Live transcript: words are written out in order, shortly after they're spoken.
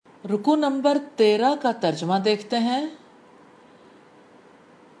रुकू नंबर 13 का तर्जमा देखते हैं।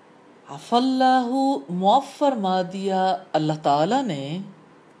 अफल्लाहु मुआफ़ फरमा दिया अल्लाह ताला ने,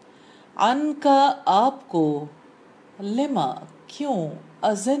 अनका आपको, लिमा क्यों,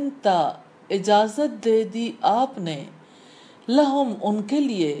 अज़िनता इजाज़त दे दी आपने, लहुम उनके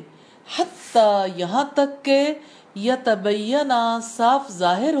लिए, हत्ता यहाँ तक के यतबय्यना साफ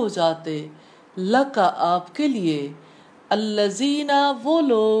जाहिर हो जाते, लका आपके लिए, अल्लज़ीना वो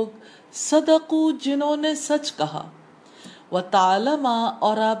लोग, सदकू जिन्होंने सच कहा, व तालमा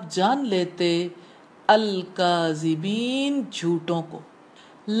और आप जान लेते, अल-काज़िबीन झूठों को।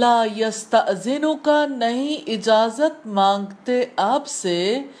 ला यस्तअज़िनुका नहीं इजाज़त मांगते आपसे,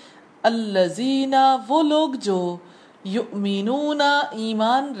 अल्लज़ीना वो लोग जो, युमिनूना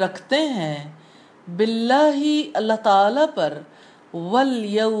ईमान रखते हैं, बिल्लाही अल्लाह ताला पर, वल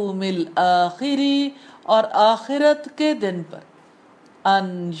यौमिल आखिरी और आखिरत के दिन पर,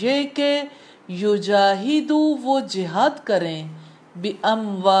 अन ये के युजाहिदू वो जिहाद करें, बि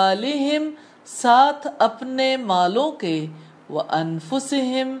अम्वालिहिम साथ अपने मालों के, व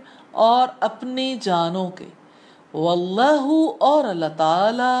अनफुसिहिम और अपनी जानों के, वल्लाहु और अल्लाह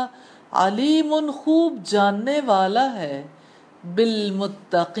ताला, अलीमुन खूब जानने वाला है,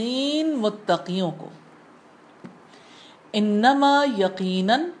 बिलमुत्तकीन मुत्तकियों को। इन्नमा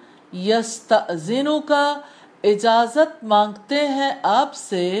यकीनन यस्तअज़िनुका इजाज़त मांगते हैं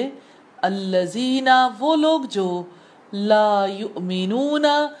आपसे, अल्लज़ीना वो लोग जो, ला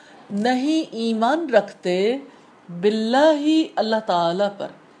युमिनूना नहीं ईमान रखते, बिल्लाही अल्लाह ताला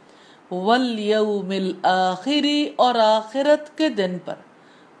पर, वल यौमिल आखिरी और आखिरत के दिन पर,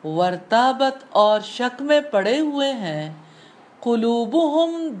 वर्ताबत और शक में पड़े हुए हैं,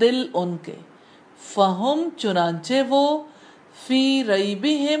 कुलूबुहुम दिल उनके, फहुम चुनांचे वो, फी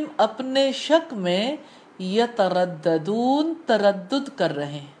रईबिहिम अपने शक में, यतरद्ददून तरद्दुद कर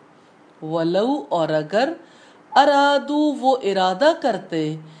रहे हैं। वलऊ और अगर, अरादू वो इरादा करते,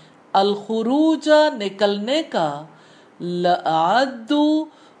 अलखुरूजा निकलने का, लअद्दू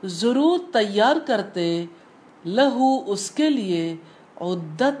जरूर तैयार करते, लहू उसके लिए,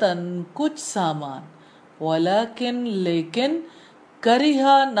 उद्दतन कुछ सामान, वलाकिन लेकिन,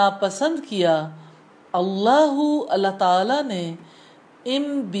 करिहा नापसंद किया, अल्लाहु अल्लाह ताला ने,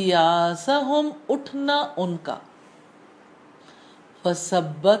 इम्बियासहुम उठना उनका,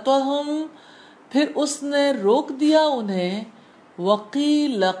 फसब्बतहुम फिर उसने रोक दिया उन्हें,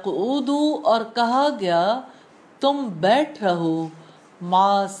 वकील क़ुदू और कहा गया तुम बैठ रहो,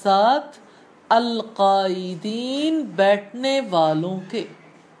 मा साथ, अल-क़ाइदीन बैठने वालों के।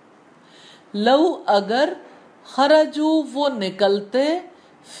 लऊ अगर, खरजू वो निकलते,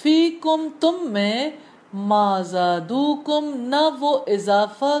 फीकुम तुम में, माज़ादूकुम न वो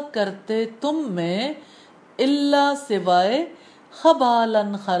इजाफा करते तुम में, इल्ला सिवाय,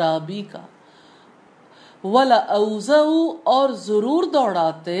 खबालन खराबी का, वला औज़ऊ और जरूर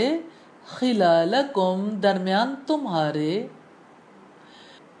दौड़ाते, खिलालकुम दरमियान तुम्हारे,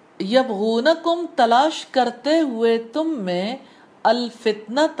 यबगूनकुम तलाश करते हुए तुम में,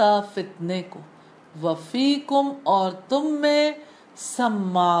 अल-फितनता फितने को, वफीकुम और तुम में,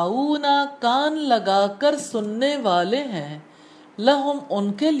 सम्माऊना कान लगाकर सुनने वाले हैं, लहुम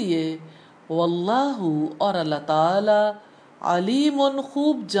उनके लिए, वल्लाहु और अल्लाह ताला, अलीमुन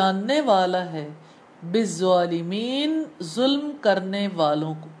खूब जानने वाला है, बिज़्ज़ालिमीन जुल्म करने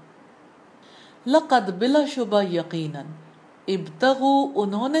वालों को। लक़द बिलाशुबा यकीनन, इब्तगू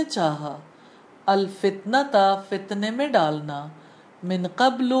उन्होंने चाहा, अल-फितनता फितने में डालना, मिन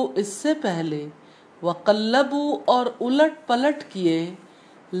क़ब्लु इससे पहले, वक़ल्लबू और उलट पलट किए,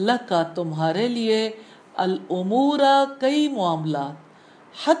 लका तुम्हारे लिए, अल-उमूरा कई मामलात,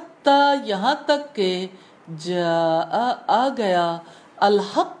 हत्ता यहाँ तक के, जाआ आ गया,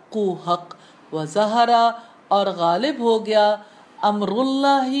 अल-हक़्क़ु हक़, व ज़हरा और गालिब हो गया,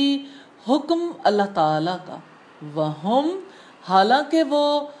 अम्रुल्लाही हुक्म अल्लाह ताला का, वहुम हालांकि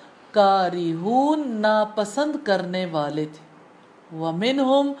वो, कारिहून नापसंद करने वाले थे,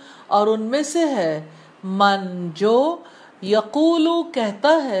 वमिनहुम और उनमें से है, मन जो, यकूलू कहता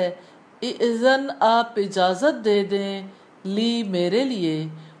है, इज़न आप इजाज़त दे दें, ली मेरे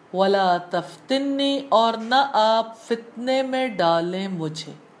लिए, वला तफ्तिन्नी और न आप फितने में डालें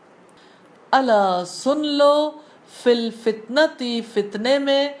मुझे। अला सुन लो, फिल फितनती फितने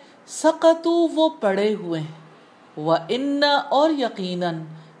में, सकतू वो पड़े हुए हैं, व इन्ना और यकीनन,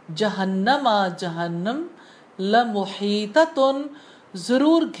 जहन्नमा जहन्नम, लमुहीततुन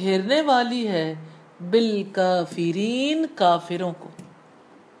जरूर घेरने वाली है, बिल काफिरीन काफिरों को।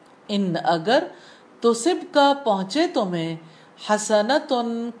 इन अगर, तुसिब का पहुँचे तुम्हें,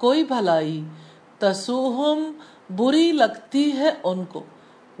 हसनतुन कोई भलाई, तसूहुम बुरी लगती है उनको,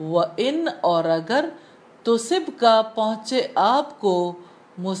 و ان اور اگر تصب کا پہنچے آپ کو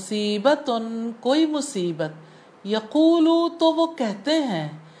مصیبت کوئی مصیبت یقولو تو وہ کہتے ہیں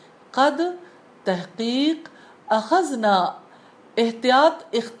قد تحقیق اخذنا احتیاط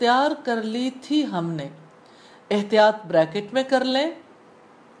اختیار کر لی تھی ہم نے، احتیاط بریکٹ میں کر لیں،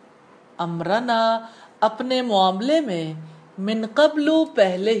 امرنا اپنے معاملے میں، من قبل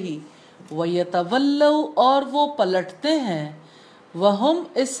پہلے ہی، وَيَتَوَلَّوْا اور وہ پلٹتے ہیں، وہم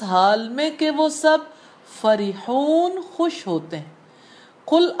اس حال میں کہ وہ سب فرحون خوش ہوتے ہیں۔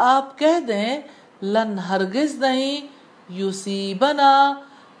 قل آپ کہہ دیں لن ہرگز نہیں یصیبنا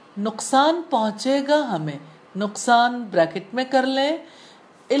نقصان پہنچے گا ہمیں، نقصان بریکٹ میں کر لیں،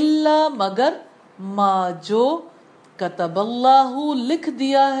 الا مگر ما جو کتب اللہ لکھ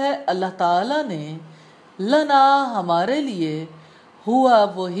دیا ہے اللہ تعالی نے، لنا ہمارے لیے، ہوا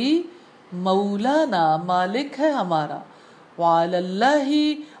وہی مولانا مالک ہے ہمارا، وعلی اللہ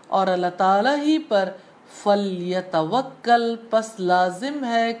اور اللہ تعالی ہی پر فلیتوکل پس لازم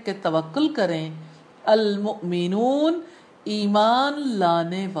ہے کہ توکل کریں، المؤمنون ایمان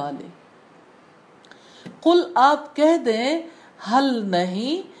لانے والے۔ قل آپ کہہ دیں حل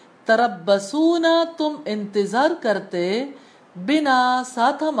نہیں تربصون تم انتظار کرتے، بنا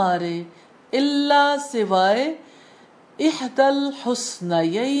ساتھ ہمارے، الا سوائے احدی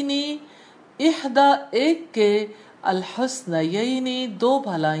الحسنیین، احدی ایک کے، الحسنیین دو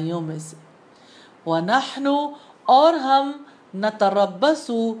بھلائیوں میں سے، ونحن اور ہم، نتربص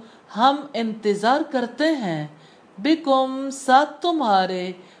ہم انتظار کرتے ہیں، بکم ساتھ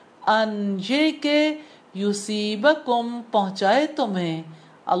تمہارے، ان یہ کہ یصیبکم پہنچائے تمہیں،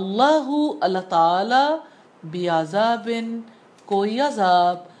 اللہ اللہ تعالی، بعذاب کوئی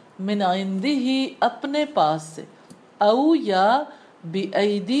عذاب، من عندہ اپنے پاس سے، او یا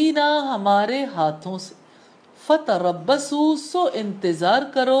بایدینا ہمارے ہاتھوں سے، فتربصوا سو انتظار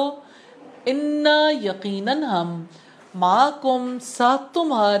کرو، انا یقیناً ہم، معکم ساتھ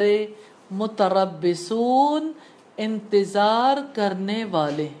تمہارے، متربصون انتظار کرنے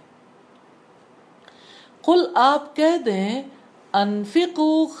والے۔ قل آپ کہہ دیں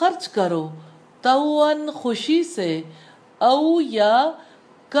انفقو خرچ کرو، طوعاً خوشی سے، او یا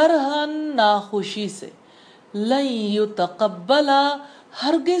کرہن ناخوشی سے، لن یتقبل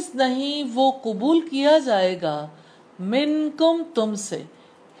ہرگز نہیں وہ قبول کیا جائے گا، منکم تم سے،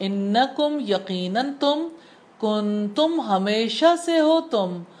 انکم یقیناً تم، کنتم ہمیشہ سے ہو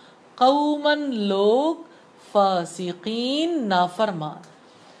تم، قوماً لوگ، فاسقین نافرمان،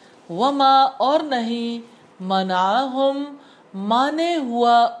 وما اور نہیں، منعہم مانے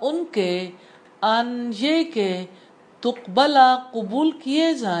ہوا ان کے، ان یہ کہ تقبلا قبول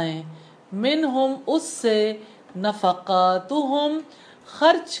کیے جائیں، منہم اس سے، نفقاتہم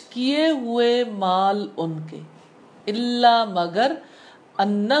خرچ کیے ہوئے مال ان کے، الا مگر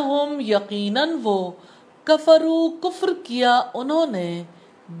انہم یقیناً وہ، کفرو کفر کیا انہوں نے،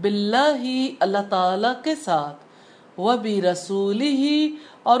 باللہ اللہ تعالی کے ساتھ، وبرسولہ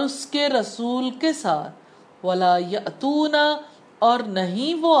اور اس کے رسول کے ساتھ، ولا یأتون اور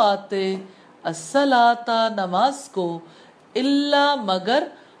نہیں وہ آتے، الصلاۃ نماز کو، الا مگر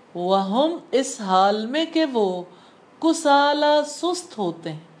وہم اس حال میں کہ وہ، کسالى سست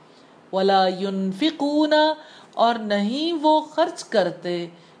ہوتے ہیں، ولا ينفقون اور نہیں وہ خرچ کرتے،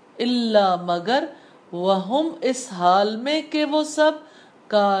 الا مگر وہم اس حال میں کہ وہ سب،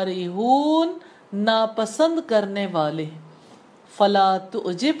 کارہون ناپسند کرنے والے، فلا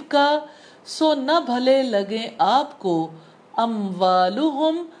تعجبک سو نہ بھلے لگیں آپ کو،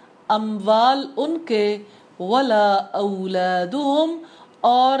 اموالہم اموال ان کے، ولا اولادہم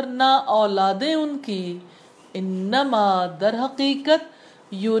اور نہ اولادیں ان کی، انما در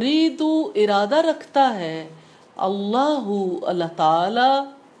حقیقت یریدو ارادہ رکھتا ہے، اللہ اللہ تعالی،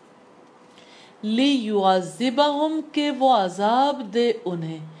 لیعذبہم کہ وہ عذاب دے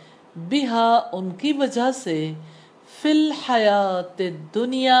انہیں، بہا ان کی وجہ سے، فی الحیات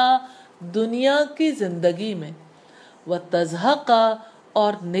الدنیا دنیا کی زندگی میں، وتزہق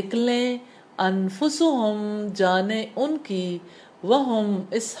اور نکلیں، انفسہم جانیں ان کی، وہم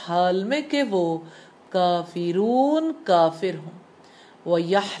اس حال میں کہ وہ، کافرون کافر ہوں،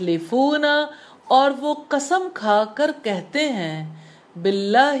 ویحلفون اور وہ قسم کھا کر کہتے ہیں،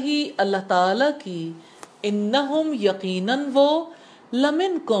 باللہ اللہ تعالی کی، انہم یقیناً وہ،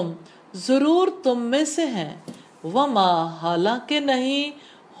 لمنکم ضرور تم میں سے ہیں، وما حالانکہ نہیں،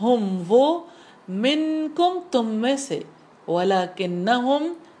 ہم وہ، منکم تم میں سے،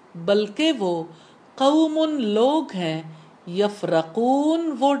 ولکنہم بلکہ وہ، قوم لوگ ہیں،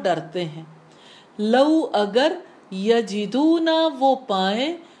 یفرقون وہ ڈرتے ہیں، لو اگر، یجدون وہ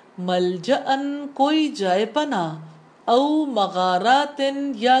پائیں، ملجأ کوئی جائے پناہ، او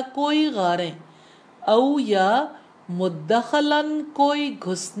مغاراتن یا کوئی غاریں، او یا مدخلن کوئی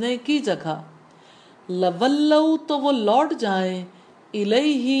گھسنے کی جگہ، لولو تو وہ لوٹ جائیں،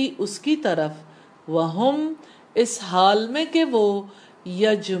 الیہ اس کی طرف، وہم اس حال میں کہ وہ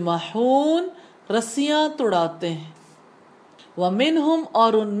یجمحون رسیاں توڑاتے ہیں، ومنہم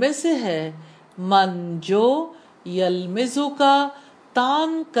اور ان میں سے ہے من جو یلمزو کا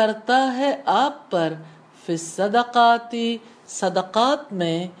تان کرتا ہے آپ پر، فی الصدقاتی صدقات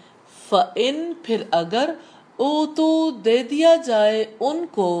میں، فَإِن پھر اگر اوتو دے دیا جائے ان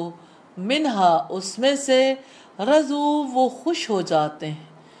کو، منہا اس میں سے، رضو وہ خوش ہو جاتے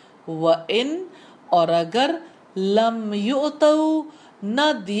ہیں، وَإِن اور اگر لم یؤتو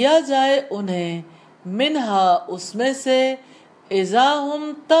نہ دیا جائے انہیں، منہا اس میں سے، اذا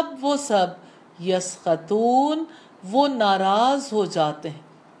ہم تب وہ سب، یسخطون وہ ناراض ہو جاتے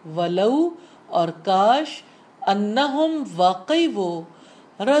ہیں، ولو اور کاش، انہم واقعی وہ،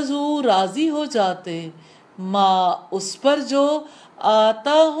 رضو راضی ہو جاتے، ما اس پر جو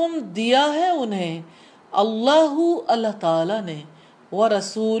آتاہم دیا ہے انہیں، اللہ اللہ تعالی نے،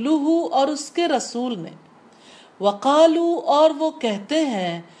 ورسولہ اور اس کے رسول نے، وقالو اور وہ کہتے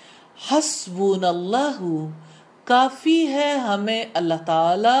ہیں، حسبنا اللہ کافی ہے ہمیں اللہ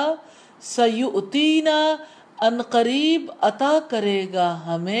تعالی، سیؤتینا ان قریب عطا کرے گا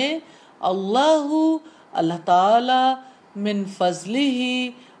ہمیں، اللہ اللہ تعالی، من فضلہ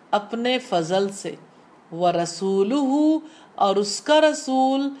اپنے فضل سے، ورسولہ اور اس کا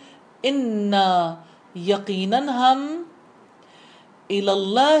رسول، انا یقیناً ہم،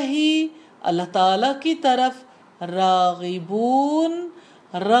 اللہ اللہ تعالی کی طرف، راغبون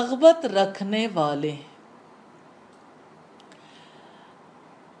رغبت رکھنے والے ہیں۔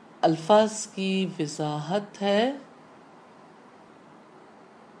 الفاظ کی وضاحت ہے،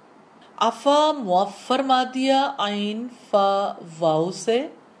 عفا معفر مادیہ عین فا واو سے،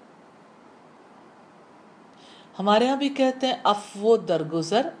 ہمارے ہاں بھی کہتے ہیں عفو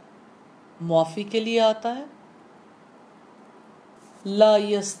درگزر، معافی کے لیے آتا ہے۔ لا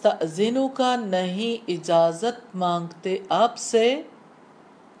یستأذنک نہیں اجازت مانگتے آپ سے،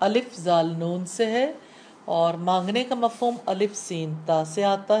 الف زال نون سے ہے، اور مانگنے کا مفہوم الف سین تا سے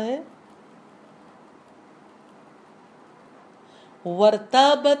آتا ہے۔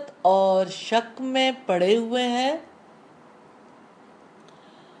 ورتابت اور شک میں پڑے ہوئے ہیں،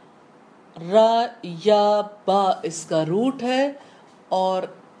 را یا با اس کا روٹ ہے، اور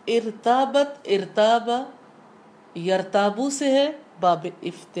ارتابت ارتابا یرتابو سے ہے، باب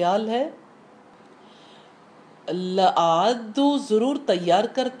افتعال ہے۔ لأعدو ضرور تیار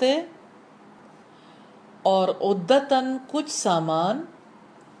کرتے، اور عدتاً کچھ سامان،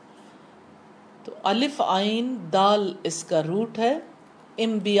 تو الف عین دال اس کا روٹ ہے۔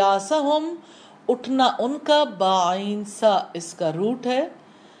 انبیاسہم اٹھنا ان کا، با عین سا اس کا روٹ ہے۔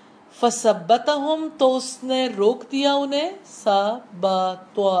 فثبتہم تو اس نے روک دیا انہیں، سا با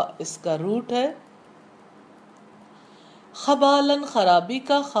توا اس کا روٹ ہے۔ خبالن خرابی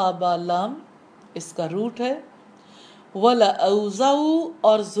کا، خابا لام اس کا روٹ ہے۔ وَلَأَوْزَعُوا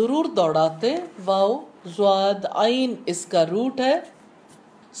اور ضرور دوڑاتے، واو زواد عین اس کا روٹ ہے۔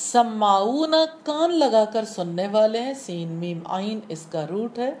 سماعون کان لگا کر سننے والے ہیں، سین میم عین اس کا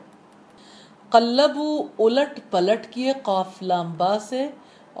روٹ ہے۔ قلبوا الٹ پلٹ کیے، قاف لام با سے،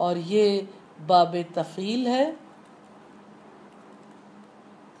 اور یہ باب تفعیل ہے۔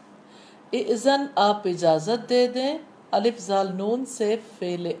 اذن آپ اجازت دے دیں، الف زال نون سے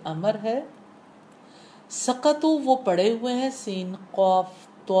فعل امر ہے۔ سقطو وہ پڑے ہوئے ہیں، سین قاف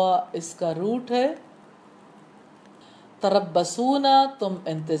طا اس کا روٹ ہے۔ تربصونا تم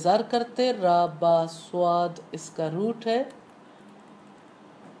انتظار کرتے، را با سواد اس کا روٹ ہے۔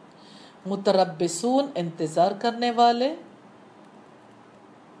 متربصون انتظار کرنے والے۔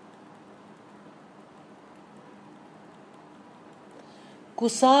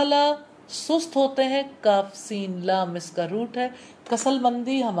 کسالہ سست ہوتے ہیں، کاف سین لام اس کا روٹ ہے۔ کسل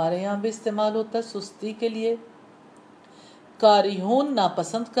مندی ہمارے یہاں بھی استعمال ہوتا ہے سستی کے لیے۔ کارہون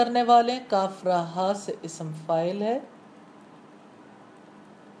ناپسند کرنے والے، کاف را ہا سے اسم فاعل ہے۔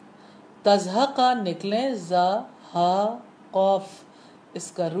 تزہقا نکلیں، زا ہا قاف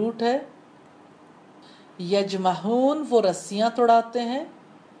اس کا روٹ ہے۔ یجمحون وہ رسیاں توڑاتے ہیں،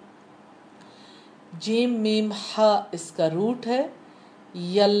 جیم میم ہا اس کا روٹ ہے۔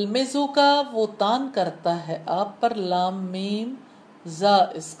 یلمزو کا وہ تان کرتا ہے آپ پر، لام میم زا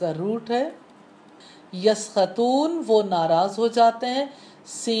اس کا روٹ ہے۔ یسخطون وہ ناراض ہو جاتے ہیں،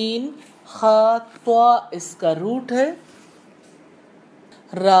 سین خا طوا اس کا روٹ ہے۔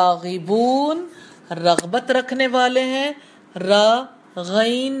 راغبون رغبت رکھنے والے ہیں، را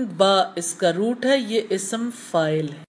غین با اس کا روٹ ہے، یہ اسم فاعل ہے۔